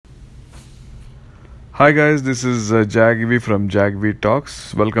Hi guys, this is Jagvi from Jagvi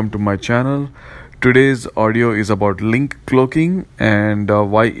Talks. Welcome to my channel. Today's audio is about link cloaking and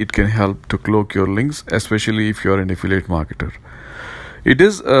why it can help to cloak your links, especially if you're an affiliate marketer. It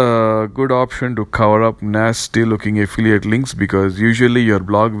is a good option to cover up nasty looking affiliate links because usually your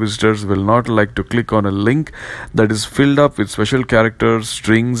blog visitors will not like to click on a link that is filled up with special characters,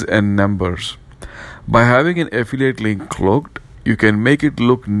 strings and numbers. By having an affiliate link cloaked, you can make it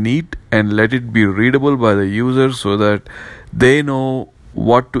look neat and let it be readable by the user so that they know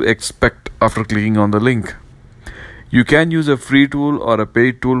what to expect after clicking on the link. You can use a free tool or a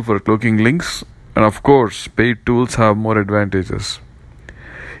paid tool for cloaking links, and of course, paid tools have more advantages.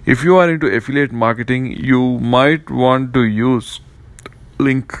 If you are into affiliate marketing, you might want to use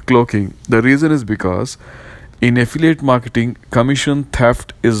link cloaking. The reason is because in affiliate marketing, commission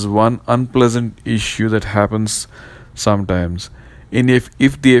theft is one unpleasant issue that happens sometimes.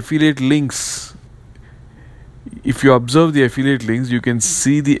 If the affiliate links, if you observe the affiliate links, you can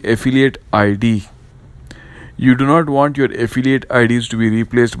see the affiliate ID. You do not want your affiliate IDs to be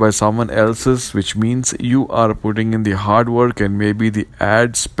replaced by someone else's, which means you are putting in the hard work and maybe the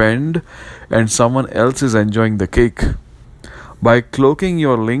ad spend, and someone else is enjoying the cake. By cloaking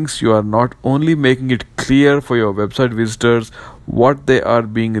your links, you are not only making it clear for your website visitors what they are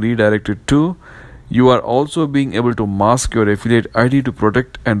being redirected to, you are also being able to mask your affiliate ID to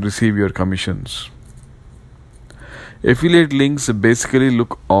protect and receive your commissions. Affiliate links basically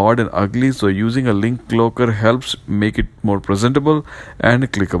look odd and ugly, so using a link cloaker helps make it more presentable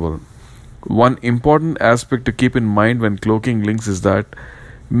and clickable. One important aspect to keep in mind when cloaking links is that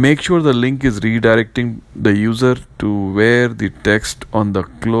make sure the link is redirecting the user to where the text on the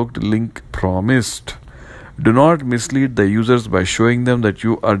cloaked link promised. Do not mislead the users by showing them that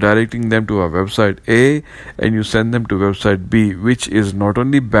you are directing them to a website A and you send them to website B, which is not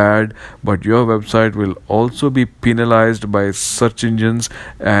only bad, but your website will also be penalized by search engines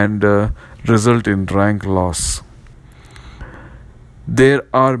and result in rank loss. There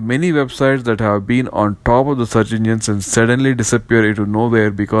are many websites that have been on top of the search engines and suddenly disappear into nowhere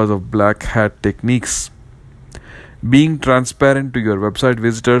because of black hat techniques. Being transparent to your website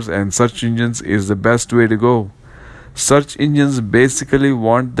visitors and search engines is the best way to go. Search engines basically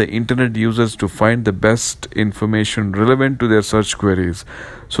want the internet users to find the best information relevant to their search queries.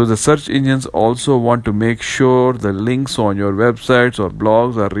 So the search engines also want to make sure the links on your websites or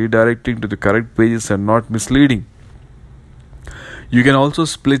blogs are redirecting to the correct pages and not misleading. You can also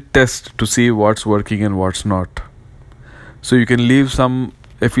split test to see what's working and what's not. So you can leave some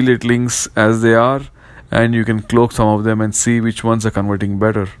affiliate links as they are, and you can cloak some of them and see which ones are converting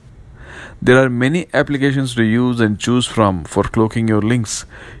better. There are many applications to use and choose from for cloaking your links.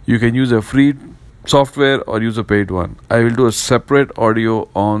 You can use a free software or use a paid one. I will do a separate audio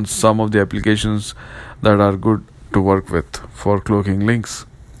on some of the applications that are good to work with for cloaking links.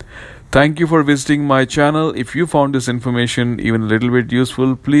 Thank you for visiting my channel. If you found this information even a little bit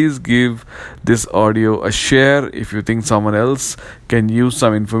useful, please give this audio a share if you think someone else can use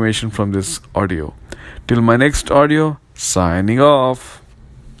some information from this audio. Till my next audio, signing off.